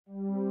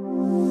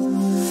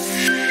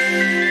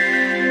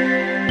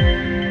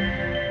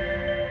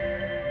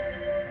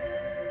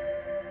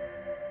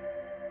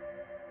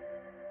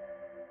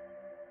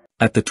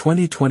At the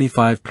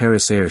 2025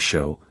 Paris Air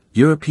Show,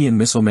 European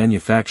missile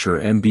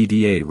manufacturer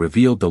MBDA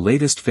revealed the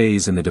latest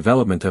phase in the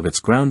development of its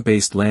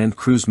ground-based land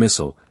cruise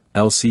missile,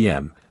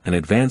 LCM, an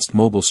advanced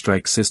mobile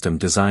strike system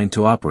designed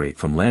to operate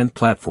from land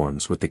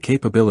platforms with the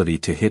capability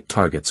to hit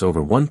targets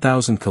over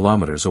 1,000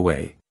 kilometers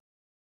away.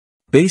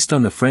 Based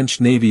on the French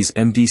Navy's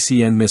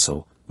MdCN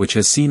missile, which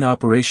has seen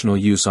operational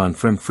use on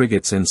FREMM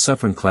frigates and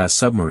Suffren-class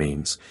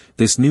submarines,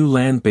 this new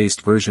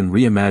land-based version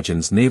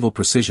reimagines naval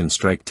precision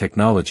strike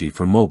technology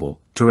for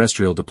mobile,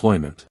 terrestrial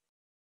deployment.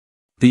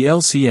 The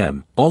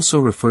LCM, also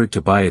referred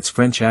to by its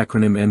French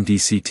acronym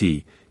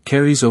MdCT,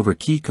 carries over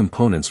key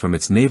components from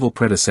its naval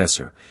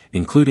predecessor,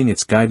 including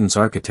its guidance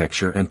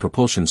architecture and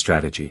propulsion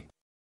strategy.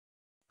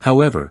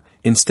 However,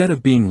 instead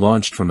of being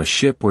launched from a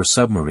ship or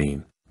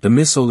submarine, the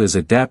missile is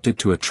adapted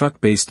to a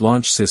truck-based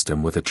launch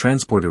system with a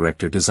transport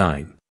erector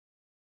design.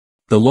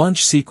 The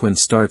launch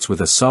sequence starts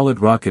with a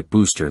solid rocket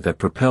booster that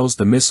propels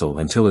the missile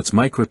until its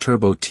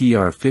microturbo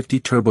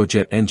TR-50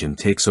 turbojet engine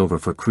takes over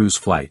for cruise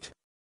flight.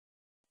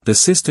 The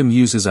system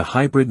uses a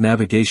hybrid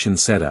navigation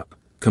setup,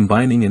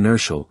 combining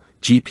inertial,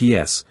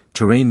 GPS,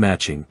 terrain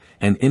matching,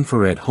 and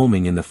infrared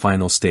homing in the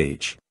final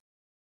stage.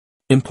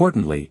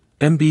 Importantly,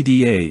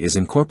 MBDA is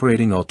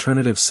incorporating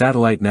alternative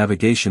satellite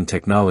navigation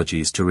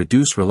technologies to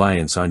reduce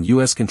reliance on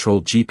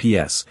US-controlled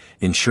GPS,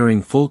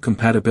 ensuring full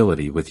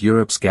compatibility with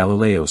Europe's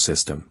Galileo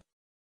system.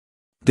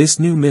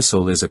 This new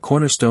missile is a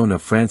cornerstone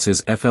of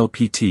France's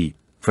FLP-T,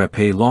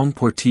 Frappé Longue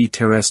Portée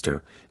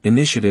Terrestre,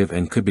 initiative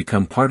and could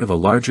become part of a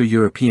larger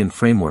European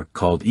framework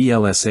called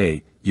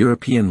ELSA,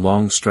 European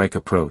Long Strike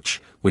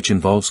Approach, which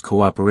involves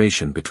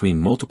cooperation between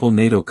multiple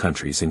NATO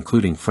countries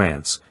including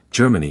France,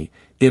 Germany,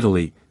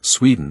 Italy,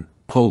 Sweden,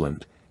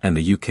 Poland, and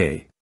the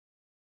UK.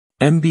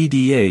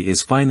 MBDA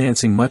is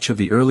financing much of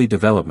the early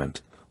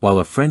development, while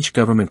a French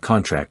government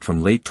contract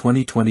from late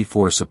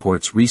 2024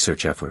 supports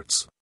research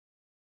efforts.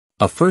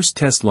 A first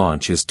test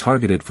launch is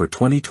targeted for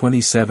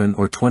 2027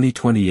 or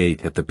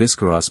 2028 at the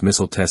Biscarrosse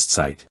missile test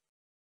site.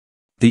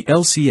 The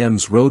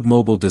LCM's road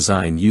mobile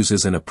design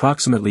uses an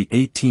approximately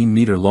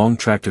 18-meter-long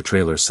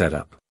tractor-trailer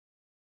setup.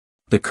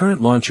 The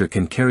current launcher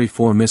can carry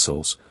 4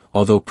 missiles,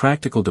 although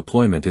practical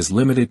deployment is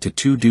limited to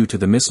 2 due to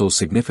the missile's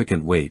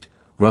significant weight,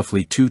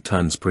 roughly 2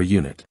 tons per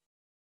unit.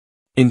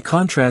 In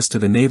contrast to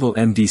the naval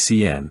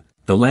MdCN,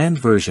 the land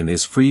version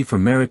is free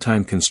from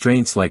maritime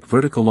constraints like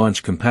vertical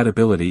launch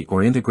compatibility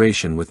or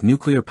integration with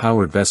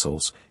nuclear-powered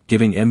vessels,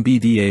 giving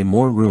MBDA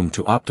more room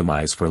to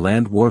optimize for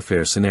land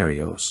warfare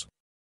scenarios.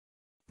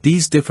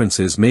 These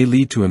differences may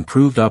lead to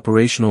improved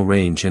operational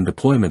range and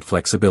deployment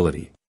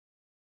flexibility.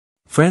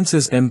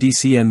 France's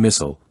MdCN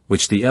missile,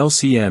 which the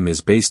LCM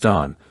is based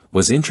on,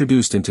 was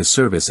introduced into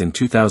service in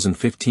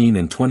 2015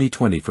 and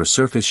 2020 for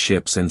surface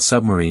ships and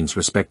submarines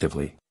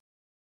respectively.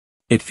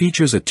 It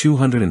features a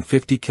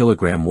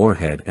 250-kilogram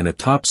warhead and a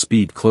top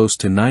speed close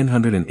to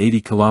 980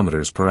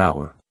 kilometers per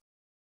hour.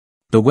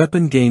 The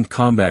weapon gained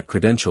combat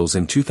credentials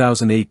in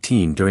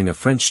 2018 during a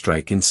French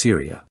strike in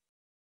Syria.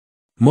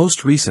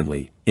 Most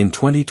recently, in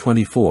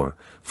 2024,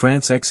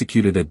 France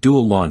executed a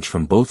dual launch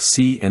from both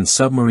sea and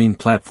submarine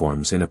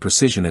platforms in a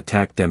precision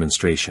attack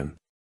demonstration.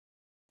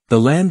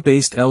 The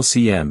land-based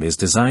LCM is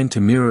designed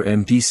to mirror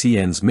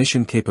MdCN's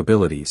mission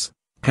capabilities,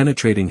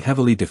 penetrating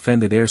heavily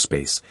defended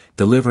airspace,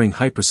 delivering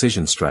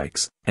high-precision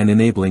strikes, and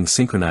enabling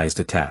synchronized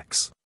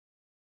attacks.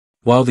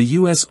 While the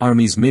U.S.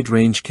 Army's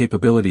mid-range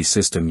capability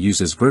system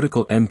uses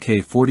vertical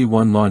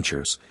Mk-41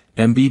 launchers,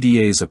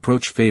 MBDA's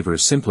approach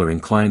favors simpler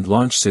inclined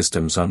launch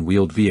systems on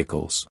wheeled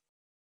vehicles.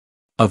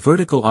 A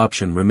vertical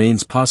option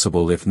remains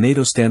possible if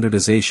NATO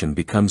standardization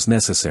becomes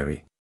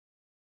necessary.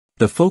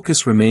 The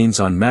focus remains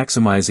on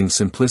maximizing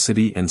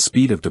simplicity and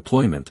speed of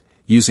deployment,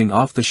 using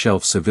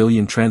off-the-shelf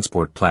civilian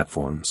transport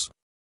platforms.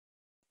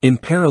 In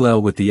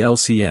parallel with the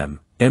LCM,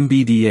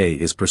 MBDA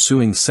is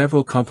pursuing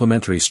several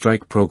complementary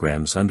strike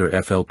programs under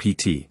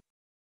FLP-T.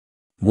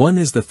 One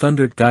is the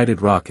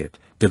Thunder-guided rocket,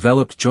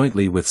 developed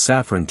jointly with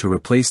Safran to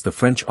replace the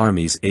French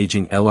Army's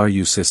aging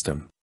LRU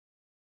system.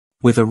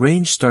 With a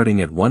range starting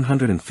at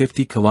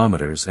 150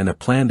 kilometers and a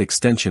planned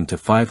extension to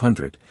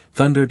 500,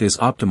 Thunder is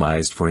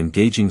optimized for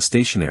engaging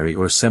stationary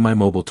or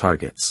semi-mobile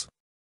targets.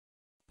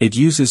 It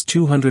uses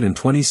 227mm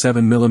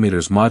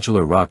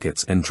modular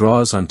rockets and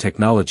draws on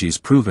technologies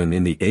proven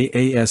in the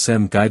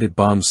AASM guided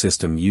bomb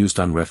system used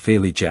on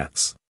Rafale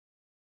jets.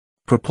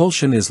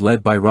 Propulsion is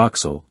led by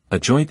Roxel, a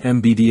joint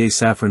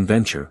MBDA-Safran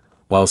venture,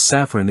 while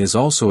Safran is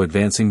also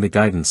advancing the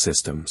guidance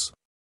systems.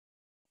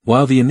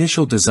 While the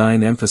initial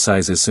design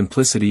emphasizes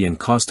simplicity and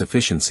cost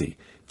efficiency,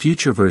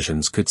 future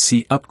versions could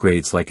see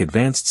upgrades like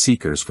advanced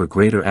seekers for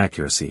greater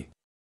accuracy.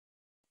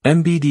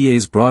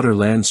 MBDA's broader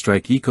land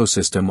strike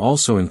ecosystem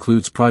also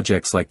includes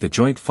projects like the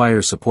Joint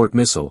Fire Support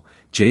Missile,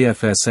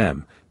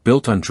 JFSM,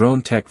 built on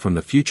drone tech from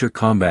the Future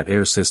Combat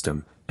Air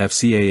System,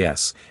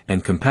 FCAS,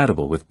 and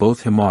compatible with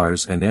both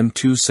HIMARS and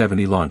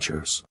M270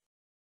 launchers.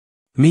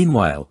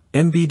 Meanwhile,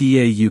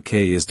 MBDA UK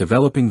is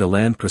developing the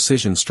Land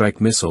Precision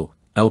Strike Missile,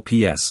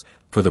 LPS,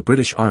 for the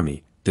British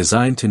Army,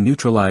 designed to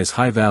neutralize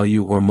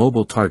high-value or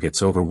mobile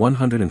targets over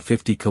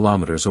 150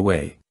 kilometers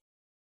away.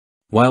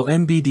 While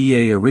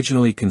MBDA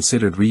originally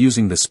considered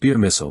reusing the Spear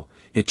missile,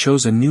 it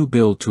chose a new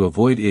build to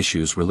avoid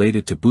issues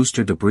related to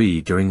booster debris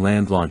during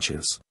land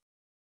launches.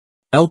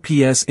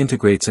 LPS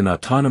integrates an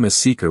autonomous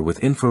seeker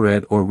with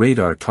infrared or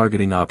radar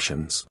targeting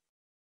options.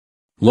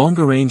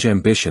 Longer-range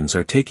ambitions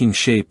are taking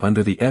shape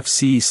under the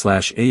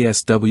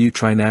FC/ASW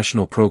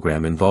trinational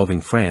program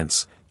involving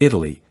France,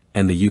 Italy,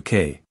 and the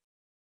UK.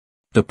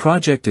 The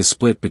project is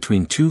split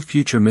between two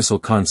future missile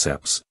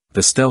concepts,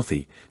 the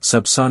stealthy,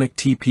 subsonic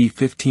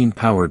TP-15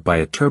 powered by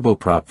a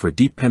turboprop for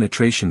deep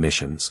penetration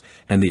missions,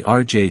 and the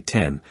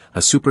RJ-10,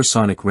 a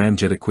supersonic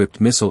ramjet-equipped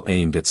missile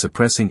aimed at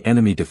suppressing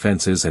enemy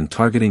defenses and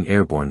targeting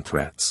airborne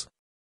threats.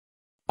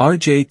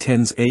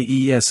 RJ-10's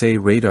AESA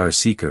radar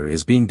seeker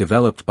is being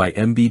developed by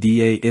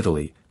MBDA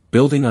Italy,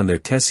 building on their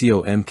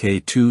Tessio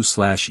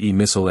Mk2/E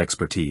missile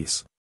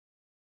expertise.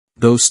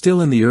 Though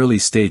still in the early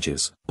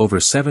stages, over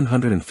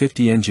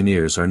 750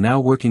 engineers are now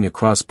working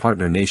across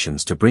partner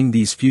nations to bring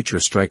these future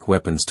strike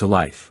weapons to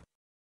life.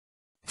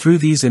 Through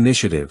these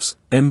initiatives,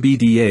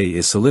 MBDA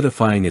is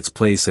solidifying its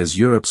place as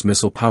Europe's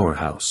missile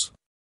powerhouse.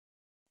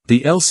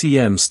 The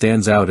LCM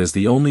stands out as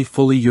the only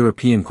fully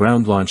European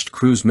ground-launched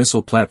cruise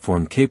missile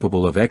platform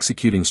capable of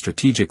executing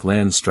strategic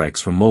land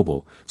strikes from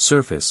mobile,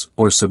 surface,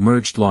 or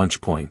submerged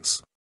launch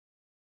points.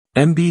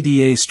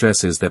 MBDA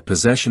stresses that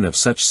possession of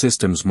such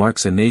systems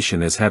marks a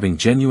nation as having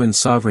genuine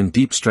sovereign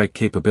deep strike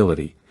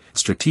capability,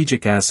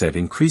 strategic asset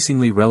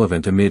increasingly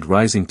relevant amid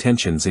rising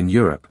tensions in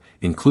Europe,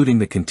 including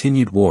the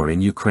continued war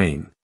in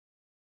Ukraine.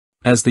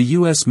 As the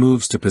US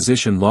moves to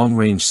position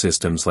long-range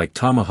systems like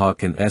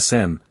Tomahawk and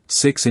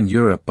SM-6 in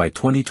Europe by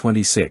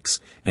 2026,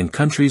 and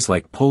countries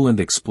like Poland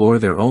explore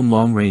their own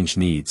long-range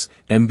needs,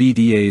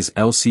 MBDA's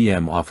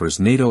LCM offers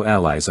NATO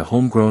allies a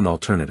homegrown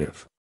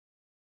alternative.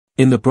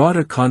 In the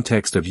broader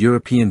context of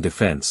European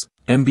defense,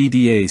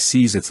 MBDA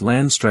sees its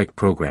land strike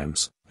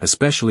programs,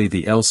 especially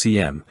the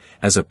LCM,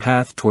 as a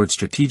path toward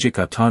strategic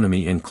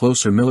autonomy and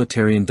closer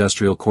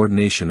military-industrial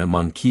coordination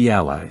among key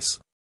allies.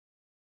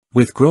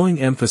 With growing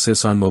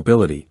emphasis on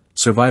mobility,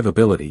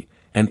 survivability,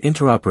 and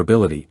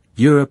interoperability,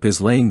 Europe is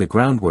laying the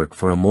groundwork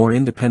for a more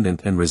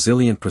independent and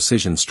resilient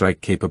precision strike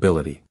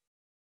capability.